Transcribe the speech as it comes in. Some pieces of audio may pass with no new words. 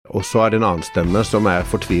Og så det en annen stemme som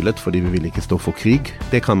fortvilet fordi vi vil ikke stå for krig.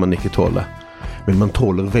 Det kan man ikke tåle. Men man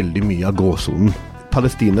tåler veldig mye av gråsonen.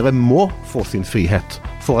 Palestinere må få sin frihet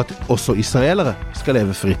for at også israelere skal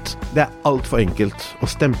leve fritt. Det alt for enkelt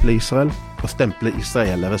å stemple Israel og stemple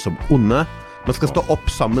israelere som onde. Man skal stå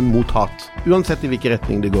opp sammen mot hat, uansett i hvilken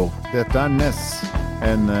retning det går. Dette Ness,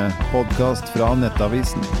 en podcast fra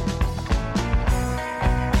Nettavisen.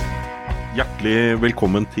 Hjertelig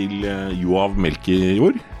velkommen til Joav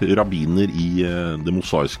Melchior, rabbiner i det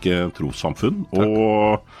mosaiske trossamfunn. Takk.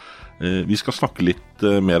 Og vi skal snakke litt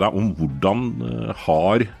med deg om hvordan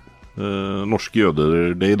har norske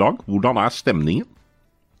jøder det i dag? Hvordan stemningen?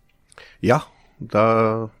 Ja, da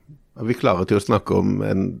vi klare til å snakke om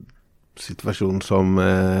en situasjon som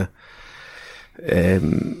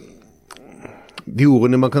de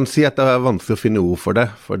ordene man kan si at det vanskelig å finne ord for det,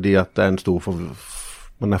 fordi at det en stor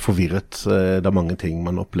man forvirret, det mange ting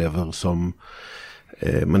man opplever som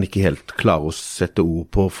man ikke helt klarer å sette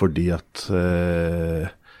ord på, fordi at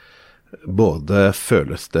både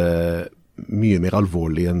føles det mye mer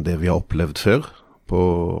alvorlig enn det vi har opplevd før, på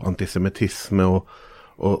antisemitisme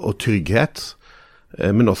og trygghet,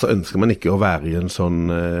 men også ønsker man ikke å være i en sånn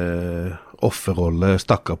offerrolle,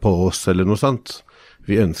 stakker på oss eller noe sånt.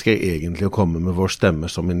 Vi ønsker egentlig å komme med vår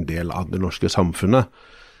stemme som en del av det norske samfunnet,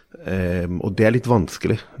 og det litt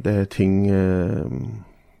vanskelig. Det ting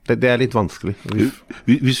det litt vanskelig.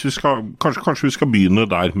 Hvis vi skal, kanskje vi skal begynne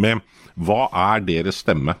der med hva deres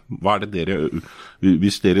stemme? Hva det dere,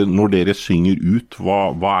 når dere synger ut,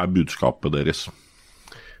 hva budskapet deres?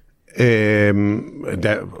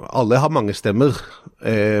 Alle har mange stemmer,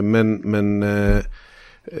 men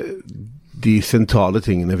de sentrale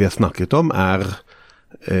tingene vi har snakket om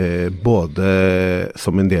både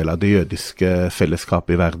som en del av det jødiske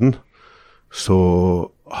fellesskapet i verden, så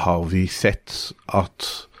har vi sett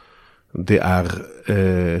at det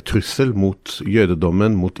trussel mot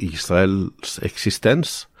jødedommen, mot Israels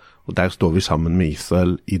eksistens, og der står vi sammen med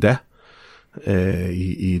Israel i det,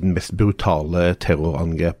 i den mest brutale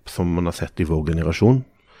terrorangrep som man har sett i vår generasjon.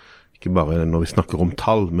 Ikke bare når vi snakker om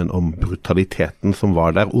tall, men om brutaliteten som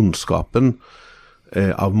var der, ondskapen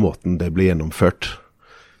av måten det ble gjennomført.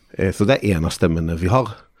 Så det en av stemmene vi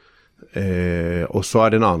har. Og så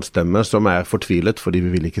det en annen stemme som fortvilet fordi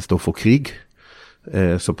vi vil ikke stå for krig.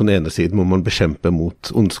 Så på den ene siden må man bekjempe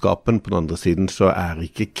mot ondskapen, på den andre siden så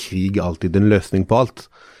ikke krig alltid en løsning på alt.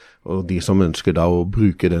 Og de som ønsker da å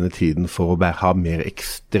bruke denne tiden for å ha mer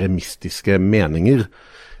ekstremistiske meninger,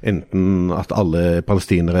 enten at alle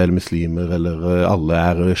palestinere eller muslimer eller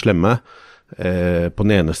alle slemme, på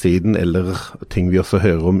den ene siden, eller ting vi også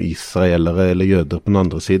hører om israelere eller jøder på den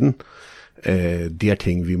andre siden, de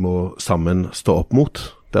ting vi må sammen stå opp mot.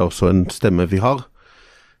 Det også en stemme vi har.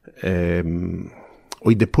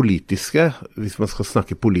 Og i det politiske, hvis man skal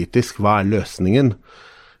snakke politisk, hva løsningen?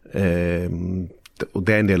 Og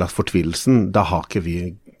det en del av fortvilelsen, da har ikke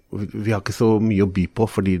vi har ikke så mye å by på,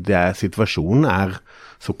 fordi situasjonen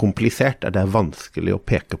så komplisert, at det vanskelig å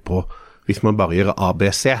peke på. Hvis man bare gjør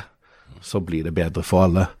ABC, så blir det bedre for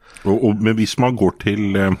alle. Men hvis man går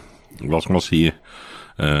til, hva skal man si,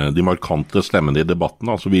 de markante stemmene i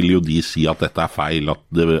debatten, så vil jo de si at dette feil, at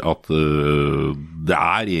det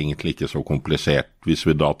egentlig ikke så komplisert. Hvis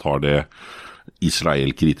vi da tar det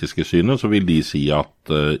Israel-kritiske synet, så vil de si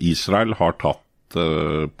at Israel har tatt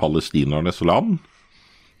palestinernes land,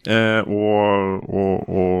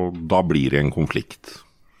 og da blir det en konflikt.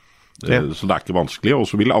 Ja. Så det ikke vanskelig, og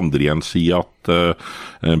så vil andre igjen si at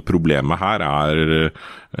problemet her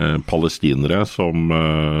palestinere som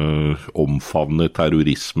omfavner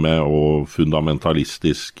terrorisme og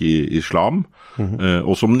fundamentalistisk islam,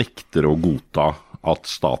 og som nekter å godta at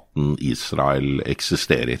staten Israel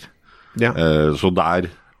eksisterer. Ja. Så der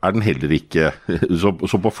den heller ikke, så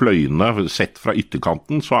på fløyene, sett fra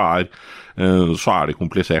ytterkanten, så det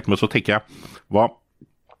komplisert. Men så tenker jeg,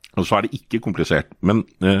 så det ikke komplisert, men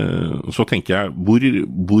så tenker jeg, hvor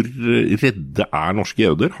redde norske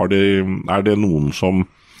jøder? Det noen som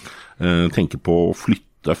tenker på å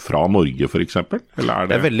flytte fra Norge, for eksempel? Eller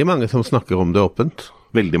det veldig mange som snakker om det åpent.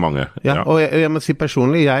 Veldig mange, ja. Og jeg må si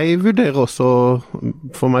personlig, jeg vurderer også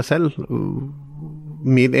for meg selv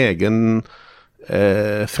min egen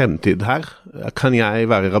fremtid her. Kan jeg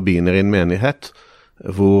være rabbiner i en menighet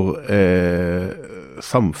hvor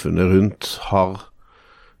samfunnet rundt har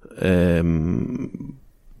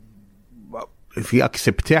ikke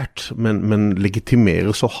akseptert, men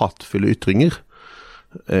legitimerer så hatefulle ytringer.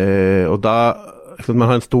 Og da man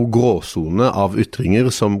har en stor gråzone av ytringer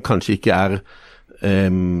som kanskje ikke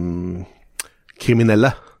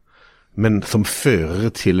kriminelle, men som fører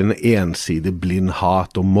til en ensidig blind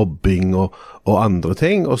hat og mobbing og andre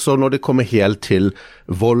ting. Og så når det kommer helt til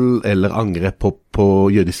vold eller angrep på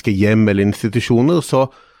jødiske hjem eller institusjoner, så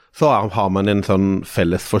har man en sånn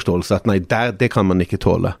felles forståelse at nei, det kan man ikke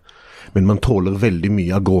tåle. Men man tåler veldig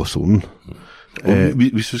mye av gråsonen.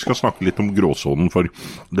 Hvis vi skal snakke litt om gråsonen, for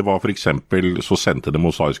det var for eksempel, så sendte Det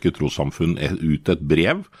mosaiske trossamfunn ut et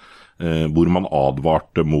brev, hvor man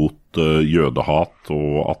advarte mot jødehat,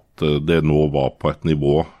 og at det nå var på et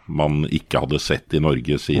nivå man ikke hadde sett i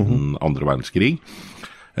Norge siden andre verdenskrig.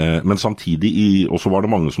 Men samtidig, og så var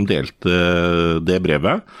det mange som delte det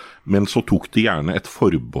brevet, men så tok de gjerne et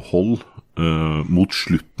forbehold mot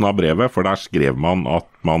slutten av brevet, for der skrev man at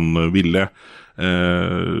man ville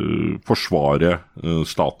forsvare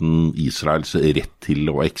staten Israels rett til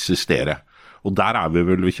å eksistere. Og der vi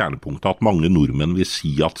vel ved kjernepunktet at mange nordmenn vil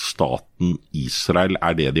si at staten Israel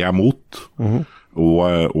det de mot,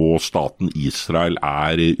 og staten Israel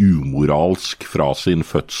umoralsk fra sin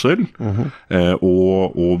fødsel,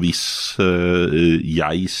 og hvis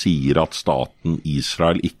jeg sier at staten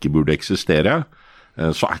Israel ikke burde eksistere,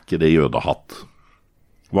 så ikke det jødehatt.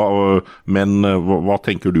 Men hva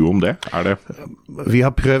tenker du om det? Vi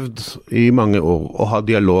har prøvd i mange år å ha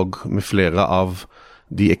dialog med flere av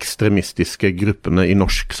de ekstremistiske gruppene i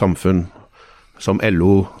norsk samfunn, som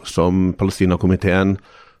LO, som Palestinakomiteen,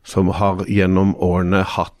 som har gjennom årene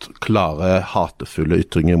hatt klare, hatefulle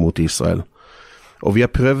ytringer mot Israel. Og vi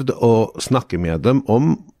har prøvd å snakke med dem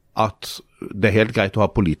om at det helt greit å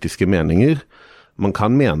ha politiske meninger. Man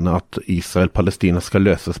kan mene at Israel-Palestina skal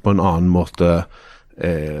løses på en annen måte,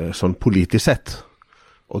 sånn politisk sett.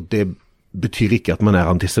 Og det betyr ikke at man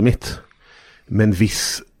antisemitt. Men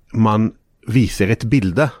hvis man viser et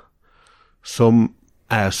bilde som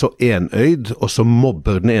så enøyd, og som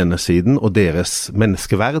mobber den ene siden, og deres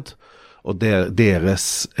menneskeverd, og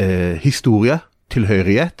deres historie,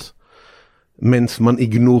 tilhørighet, mens man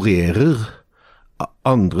ignorerer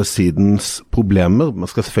andre sidens problemer. Man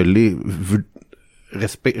skal selvfølgelig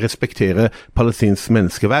respektere palestinsk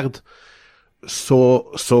menneskeverd,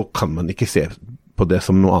 så kan man ikke se på det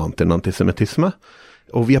som noe annet enn antisemittisme.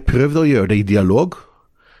 Og vi har prøvd å gjøre det i dialog,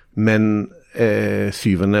 men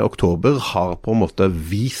 7. oktober har på en måte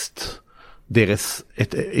vist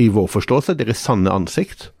i vår forståelse, deres sanne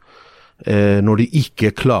ansikt, når de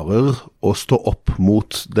ikke klarer å stå opp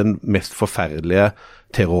mot den mest forferdelige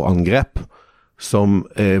terrorangrep som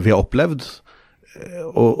vi har opplevd,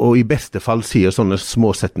 og i beste fall sier sånne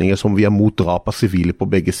småsetninger som vi mot drap av sivile på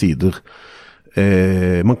begge sider.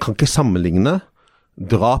 Man kan ikke sammenligne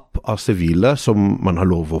drap av sivile som man har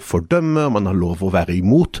lov å fordømme, man har lov å være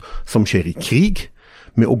imot, som skjer i krig,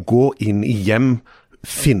 med å gå inn i hjem,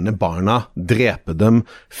 finne barna, drepe dem,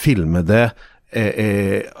 filme det.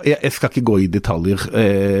 Jeg skal ikke gå i detaljer,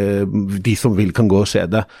 de som vil kan gå og se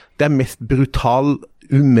det. Det mest brutal,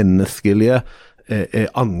 umenneskelige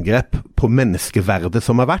angrep på menneskeverdet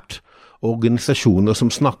som har vært. Organisasjoner som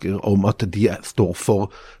snakker om at de står for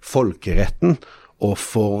folkeretten, og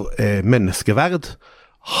for menneskeverd,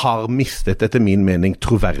 har mistet etter min mening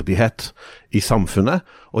troverdighet i samfunnet,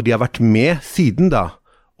 og de har vært med siden da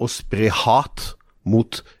å spre hat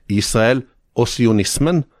mot Israel og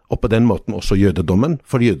sionismen, og på den måten også jødedommen,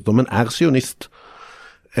 for jødedommen sionist.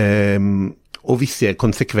 Og vi ser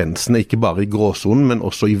konsekvensene ikke bare i gråsonen, men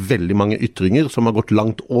også i veldig mange ytringer som har gått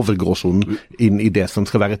langt over gråsonen inn i det som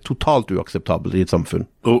skal være totalt uakseptabelt i et samfunn.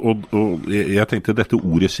 Og jeg tenkte dette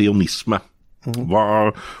ordet sionisme,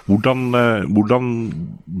 hvordan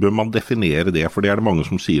bør man definere det? For det det mange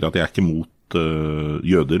som sier at jeg ikke mot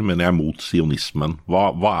jøder, men jeg mot sionismen.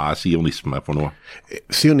 Hva sionisme for noe?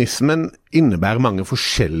 Sionismen innebærer mange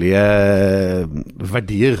forskjellige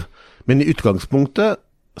verdier, men i utgangspunktet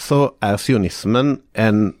så sionismen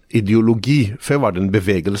en ideologi. Før var det en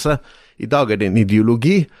bevegelse. I dag det en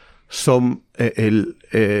ideologi som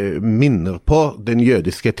minner på den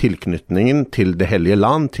jødiske tilknytningen til det hellige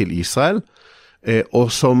land, til Israel, og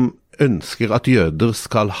som ønsker at jøder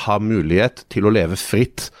skal ha mulighet til å leve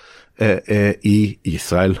fritt i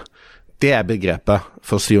Israel. Det begrepet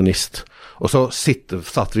for sionist. Og så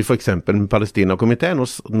satt vi for eksempel med Palestinakomiteen,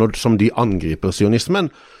 som de angriper sionismen,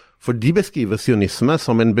 for de beskriver sionisme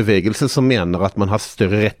som en bevegelse som mener at man har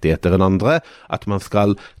større rettigheter enn andre, at man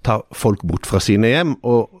skal ta folk bort fra sine hjem,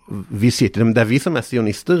 og vi sier til dem, det vi som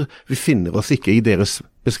sionister, vi finner oss ikke i deres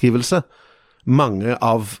beskrivelse. Mange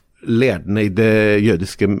av lederne i det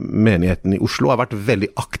jødiske menigheten i Oslo har vært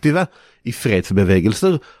veldig aktive i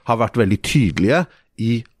fredsbevegelser, har vært veldig tydelige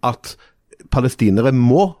i at palestinere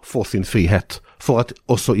må få sin frihet, for at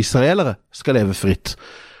også israelere skal leve fritt.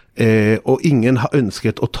 Og ingen har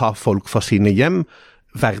ønsket å ta folk fra sine hjem,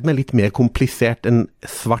 verden litt mer komplisert enn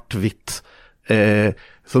svart-hvitt.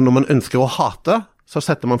 Så når man ønsker å hate, så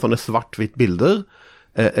setter man sånne svart-hvitt bilder,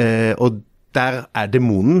 og der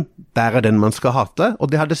demonen, der den man skal hate,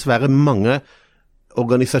 og det har dessverre mange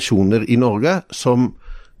organisasjoner i Norge som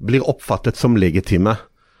blir oppfattet som legitime.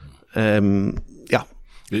 Ja.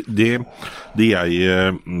 Hvis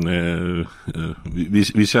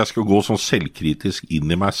jeg skal gå sånn selvkritisk inn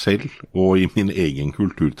i meg selv og i min egen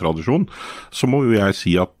kulturtradisjon, så må jo jeg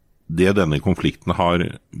si at det denne konflikten har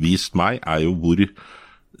vist meg er jo hvor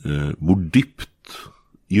dypt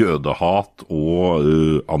jødehat og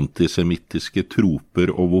antisemittiske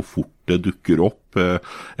troper og hvor fort det dukker opp.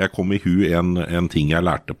 Jeg kom i hu en ting jeg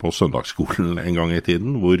lærte på søndagsskolen en gang i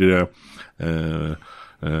tiden, hvor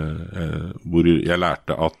jeg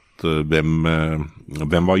lærte at hvem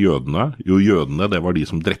var jødene? Jo, jødene, det var de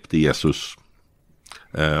som drepte Jesus.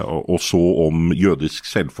 Og så om jødisk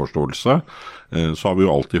selvforståelse, så har vi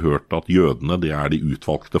jo alltid hørt at jødene, det er de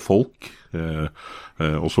utvalgte folk,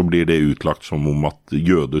 og så blir det utlagt som om at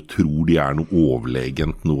jøder tror de er noe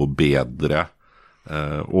overlegent, noe bedre,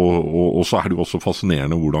 og så er det jo også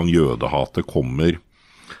fascinerende hvordan jødehatet kommer.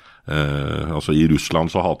 Altså i Russland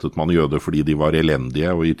så hatet man jøder fordi de var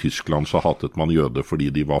elendige, og i Tyskland så hatet man jøder fordi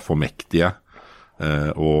de var for mektige,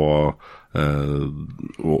 og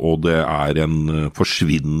det er en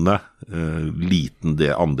forsvinnende liten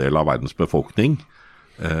andel av verdens befolkning,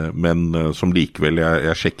 men som likevel,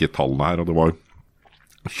 jeg sjekket tallene her, og det var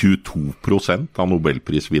 22% av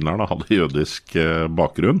Nobelprisvinnerne hadde jødisk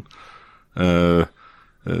bakgrunn.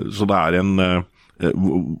 Så det er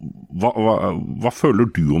hva føler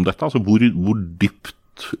du om dette? Altså hvor dypt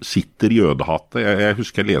sitter jødehatet? Jeg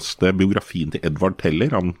husker jeg leste biografien til Edvard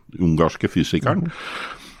Teller, den ungarske fysikeren,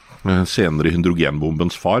 senere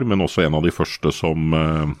hydrogenbombens far, men også en av de første som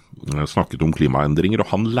snakket om klimaendringer,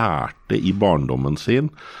 og han lærte i barndommen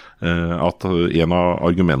sin at en av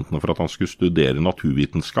argumentene for at han skulle studere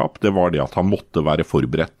naturvitenskap, det var det at han måtte være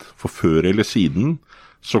forberedt. For før eller siden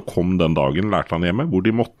så kom den dagen, lærte han hjemme, hvor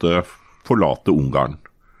de måtte forlate Ungarn.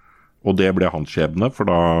 Og det ble hans skjebne, for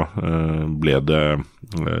da ble det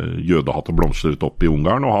jødehatet blomstret opp i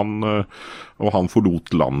Ungarn, og han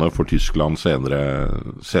forlot landet for Tyskland,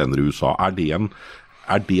 senere USA. Er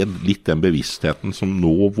det litt den bevisstheten som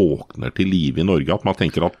nå våkner til live i Norge, at man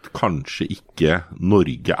tenker at kanskje ikke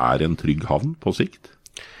Norge er en trygg havn på sikt?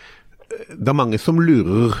 Det er mange som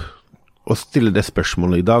lurer å stille det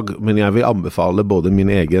spørsmålet i dag, men jeg vil anbefale både min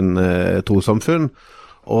egen trossamfunn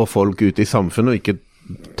og folk ute i samfunnet å ikke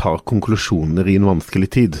ta konklusjoner i en vanskelig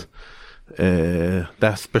tid. Det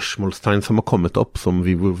er spørsmålstegn som har kommet opp, som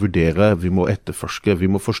vi må vurdere, vi må etterforske, vi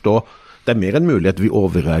må forstå. Det er mer enn mulig at vi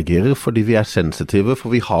overreagerer fordi vi er sensitive, for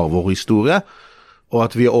vi har vår historie, og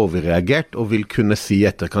at vi har overreagert og vil kunne si i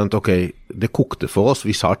etterkant, ok, det kokte for oss,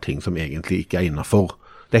 vi sa ting som egentlig ikke er innenfor.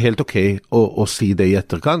 Det er helt ok å si det i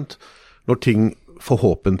etterkant, når ting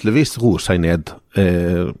forhåpentligvis roer seg ned.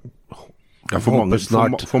 Ja, for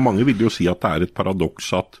mange vil jo si at det er et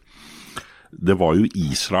paradoks at det var jo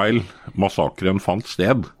Israel massakren fant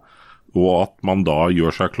sted, og at man da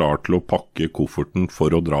gjør seg klar til å pakke kofferten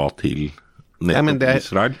for å dra til nettopp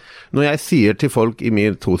Israel. Når jeg sier til folk i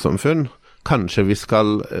mitt trossamfunn, kanskje vi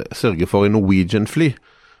skal sørge for en Norwegian-fly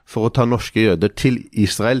for å ta norske jøder til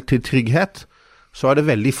Israel til trygghet, så er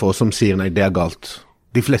det veldig få som sier nei, det er galt.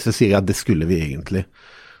 De fleste sier at det skulle vi egentlig.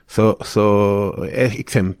 Så et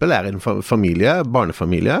eksempel er en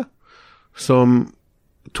barnefamilie, som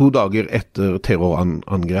 2 dager etter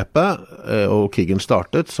terrorangrepet og krigen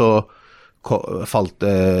startet, så falt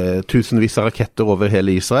tusenvis av raketter over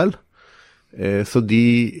hele Israel. Så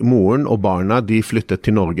moren og barna, de flyttet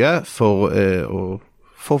til Norge for å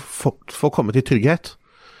komme til trygghet.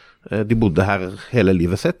 De bodde her hele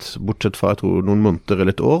livet sitt, bortsett fra jeg tror noen måneder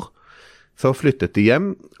eller et år. Så flyttet de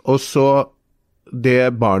hjem, og så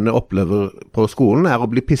det barnet opplever på skolen er å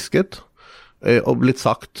bli pisket, og blitt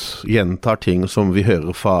sagt, gjentar ting som vi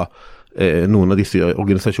hører fra noen av disse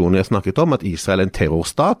organisasjonene jeg snakket om, at Israel er en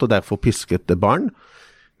terrorstat, og derfor pisket det barn.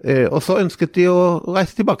 Og så ønsket de å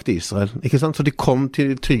reise tilbake til Israel, ikke sant? Så de kom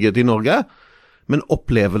til trygghet i Norge, men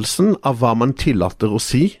opplevelsen av hva man tillater å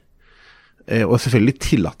si, og selvfølgelig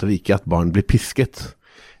tillater vi ikke at barn blir pisket,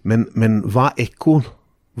 men hva er ekkoen?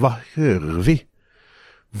 Hva hører vi?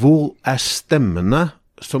 Hvor er stemmene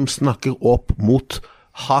som snakker opp mot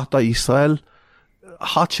hat av Israel?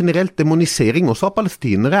 Hat generelt, demonisering også av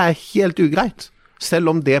palestinere er helt ugreit. Selv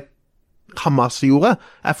om det Hamas gjorde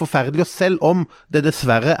er forferdelig, og selv om det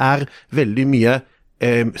dessverre er veldig mye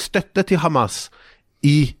støtte til Hamas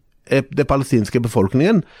i det palestinske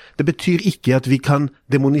befolkningen. Det betyr ikke at vi kan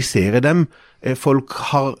demonisere dem. Folk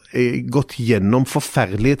har gått gjennom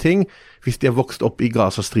forferdelige ting hvis de har vokst opp i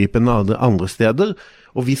Gazastripen og andre steder.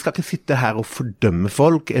 Og vi skal ikke sitte her og fordømme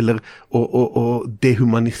folk eller og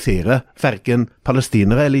dehumanisere hverken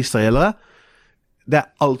palestinere eller israelere. Det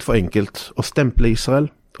alt for enkelt å stemple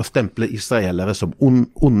Israel, og stemple israelere som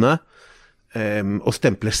onde, og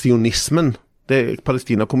stemple sionismen.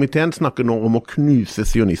 Palestina-komiteen snakker nå om å knuse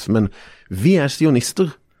sionismen. Vi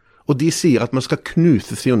sionister, og de sier at man skal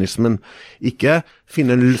knuse sionismen, ikke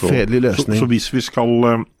finne en fredelig løsning. Så hvis vi skal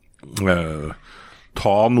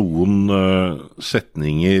ta noen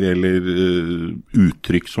setninger eller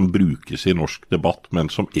uttrykk som brukes i norsk debatt, men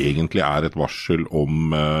som egentlig et varsel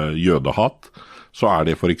om jødehat, så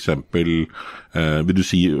det for eksempel, vil du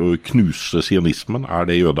si, å knuse sionismen,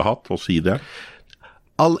 det jødehat å si det?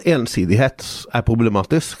 All ensidighet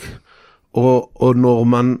problematisk, og når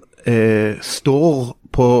man står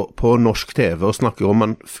på norsk TV og snakker om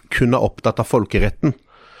man kun opptatt av folkeretten,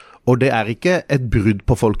 og det ikke et brudd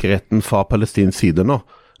på folkeretten fra palestinsk side nå.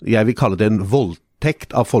 Jeg vil kalle det en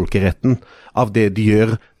voldtekt av folkeretten, av det de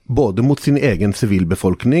gjør både mot sin egen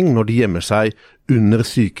sivilbefolkning, når de gjemmer seg under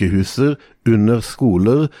sykehuser, under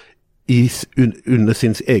skoler, under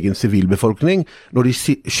sin egen sivilbefolkning, når de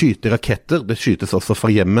skyter raketter, det skytes også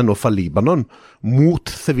fra Jemen og fra Libanon,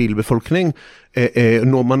 mot sivilbefolkning,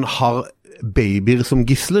 når man har babyer som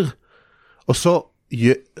gisler. Og så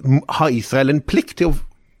har Israel en plikt til å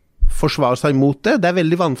forsvare seg mot det. Det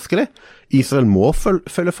veldig vanskelig. Israel må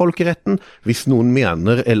følge folkeretten. Hvis noen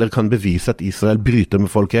mener eller kan bevise at Israel bryter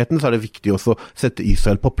med folkeretten, så det viktig også å sette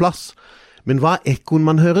Israel på plass. Men hva ekkoen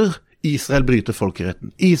man hører? Israel bryter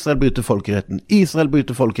folkeretten. Israel bryter folkeretten. Israel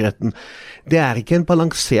bryter folkeretten. Det ikke en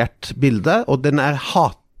balansert bilde, og den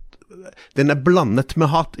den blandet med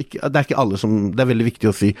hat. Det ikke alle som, det veldig viktig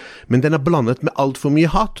å si, men den blandet med alt for mye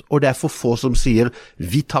hat, og det for få som sier,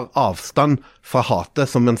 vi tar avstand fra hatet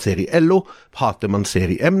som man ser i LO, hatet man ser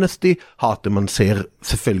i Amnesty, hatet man ser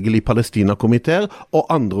selvfølgelig i Palestina-komiteer og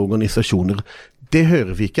andre organisasjoner. Det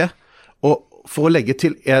hører vi ikke. Og for å legge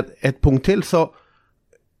til et punkt til, så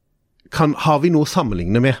har vi noe å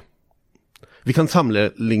sammenligne med. Vi kan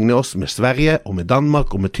sammenligne oss med Sverige, og med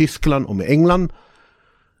Danmark, og med Tyskland, og med England,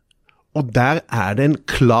 og der det en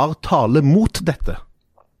klar tale mot dette.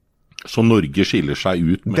 Så Norge skiller seg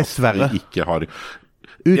ut med dessverre. At vi ikke har...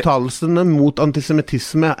 Uttalelsene mot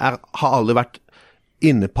antisemitisme har aldri vært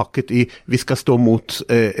innepakket i vi skal stå mot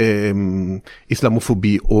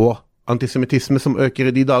islamofobi og antisemitisme som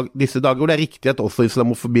øker i disse dager, og det riktig at også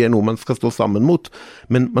islamofobi noe man skal stå sammen mot,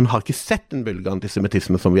 men man har ikke sett en bølge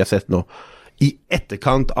antisemitisme som vi har sett nå, i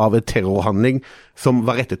etterkant av en terrorhandling som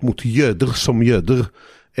var rettet mot jøder som jøder.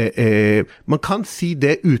 Man kan si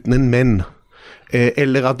det uten en menn,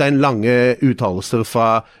 eller at det en lange uttalelser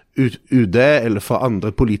fra UD eller fra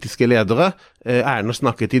andre politiske ledere. Erna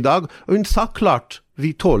snakket i dag, og hun sa klart,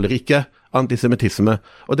 vi tåler ikke antisemitisme.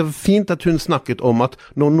 Og det var fint at hun snakket om at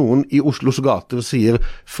når noen i Oslos gater sier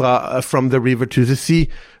from the river to the sea,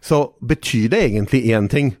 så betyr det egentlig en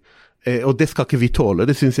ting. Og det skal ikke vi tåle,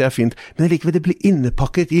 det synes jeg fint. Men likevel det blir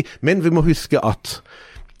innepakket i, men vi må huske at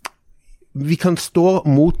vi kan stå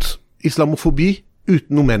mot islamofobi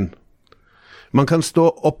uten noe menn. Man kan stå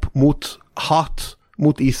opp mot hat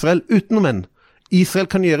mot Israel uten noe menn. Israel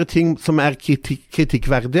kan gjøre ting som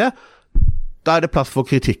kritikkverdige, da det plass for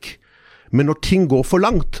kritikk. Men når ting går for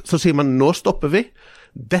langt, så sier man, nå stopper vi.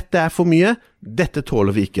 Dette for mye, dette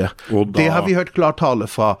tåler vi ikke. Det har vi hørt klar tale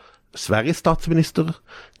fra Sveriges statsminister,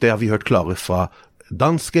 det har vi hørt klare fra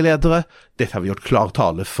danske ledere, det har vi hørt klar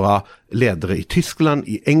tale fra ledere i Tyskland,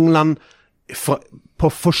 i England,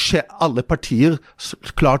 på alle partier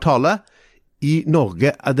klar tale. I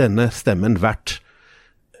Norge denne stemmen vært,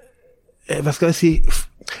 hva skal jeg si,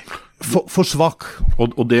 for svak.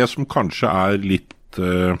 Og det som kanskje litt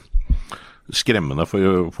skremmende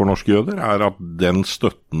for norske jøder, at den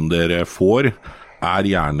støtten dere får,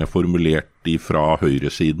 gjerne formulert fra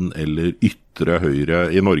høyresiden eller ytre høyre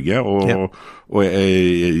i Norge, og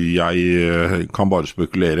jeg kan bare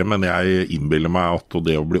spekulere, men jeg innbiller meg at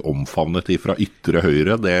det å bli omfavnet fra ytre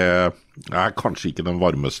høyre, det kanskje ikke den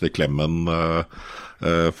varmeste klemmen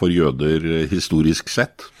for jøder historisk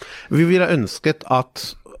sett. Vi ville ønsket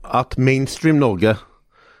at mainstream Norge,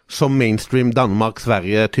 som mainstream Danmark,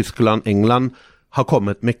 Sverige, Tyskland, England, har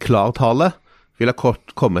kommet med klar tale, ville ha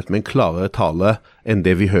kommet med en klarere tale enn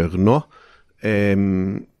det vi hører nå.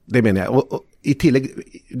 Det mener jeg. Og i tillegg,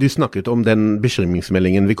 du snakket om den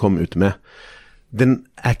bekymringsmeldingen vi kom ut med. Den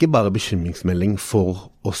ikke bare bekymringsmelding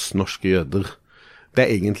for oss norske jøder. Det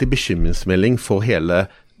egentlig bekymringsmelding for hele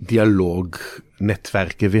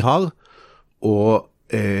dialognettverket vi har, og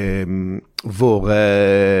våre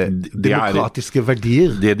demokratiske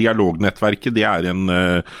verdier. Det dialognettverket, det en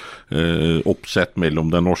oppsett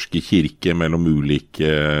mellom den norske kirke, mellom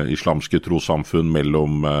ulike islamske trossamfunn,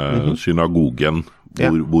 mellom synagogen,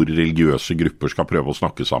 hvor religiøse grupper skal prøve å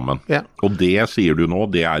snakke sammen. Ja. Og det, sier du nå,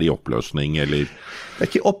 det i oppløsning, eller?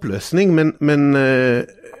 Det ikke oppløsning, men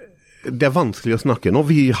det vanskelig å snakke nå.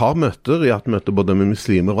 Vi har møter, jeg har hatt møter både med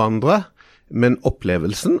muslimer og andre, men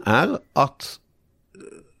opplevelsen at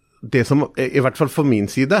det som, i hvert fall for min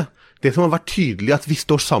side, det som har vært tydelig at vi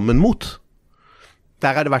står sammen mot,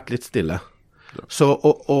 der har det vært litt stille. Så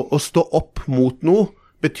å stå opp mot noe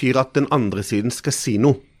betyr at den andre siden skal si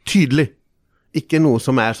noe tydelig. Ikke noe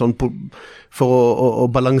som sånn for å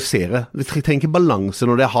balansere. Vi trenger ikke balanse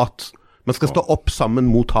når det hat. Man skal stå opp sammen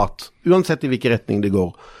mot hat, uansett i hvilken retning det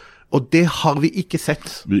går. Og det har vi ikke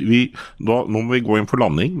sett. Nå må vi gå inn for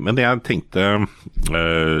landing, men jeg tenkte,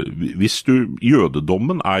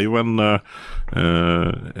 jødedommen jo en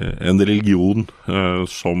religion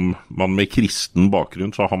som man med kristen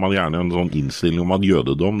bakgrunn, så har man gjerne en sånn innstilling om at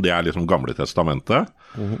jødedom, det liksom gamle testamentet,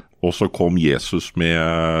 og så kom Jesus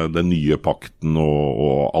med den nye pakten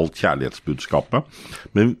og alt kjærlighetsbudskapet.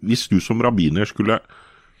 Men hvis du som rabbiner skulle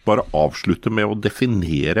bare avslutte med å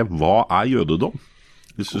definere hva jødedom,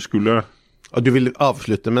 hvis du skulle... Og du vil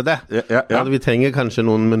avslutte med det? Ja. Vi trenger kanskje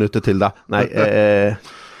noen minutter til da. Nei,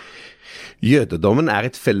 jødedommen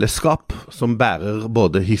et fellesskap som bærer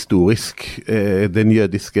både historisk den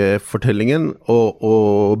jødiske fortellingen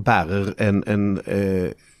og bærer en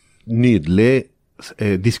nydelig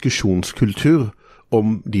diskusjonskultur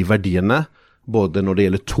om de verdiene, både når det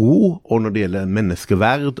gjelder tro, og når det gjelder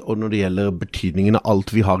menneskeverd, og når det gjelder betydningen av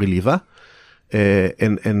alt vi har i livet.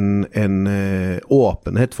 En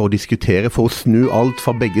åpenhet for å diskutere, for å snu alt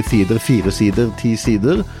fra begge sider, 4 sider, 10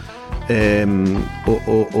 sider,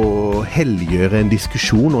 og helliggjøre en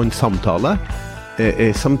diskusjon og en samtale,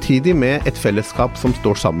 samtidig med et fellesskap som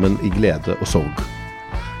står sammen i glede og sorg.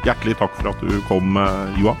 Hjertelig takk for at du kom,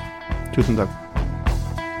 Joav. Tusen takk.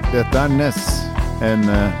 Dette Ness, en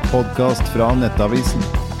podcast fra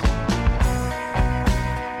Nettavisen.